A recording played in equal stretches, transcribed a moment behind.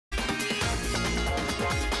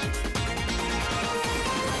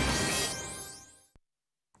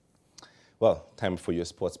Well, time for your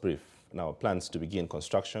sports brief. Now, plans to begin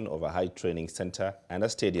construction of a high training center and a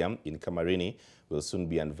stadium in Kamarini will soon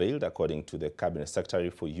be unveiled, according to the Cabinet Secretary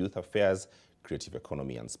for Youth Affairs, Creative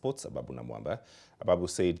Economy and Sports, Ababu Namwamba. Ababu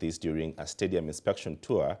said this during a stadium inspection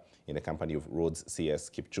tour in the company of Rhodes CS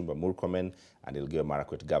Kipchumba Murkomen and Elgeyo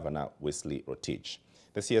Marakwet Governor Wesley Rotich.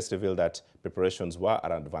 The CS revealed that preparations were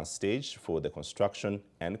at an advanced stage for the construction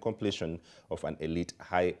and completion of an elite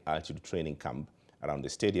high-altitude training camp around the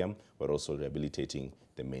stadium, but also rehabilitating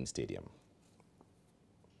the main stadium.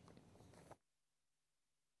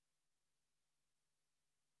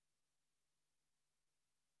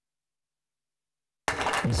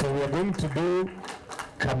 And so we are going to do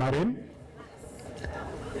Kamarin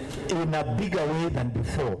in a bigger way than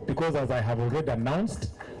before, because as I have already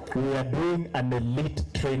announced, we are doing an elite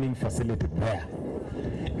training facility there.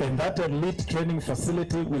 And that elite training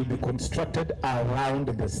facility will be constructed around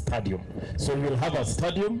the stadium. So you'll have a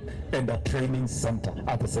stadium and a training center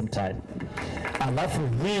at the same time. Alafu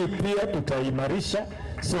hii pia tutaimarisha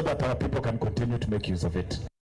so that our people can continue to make use of it.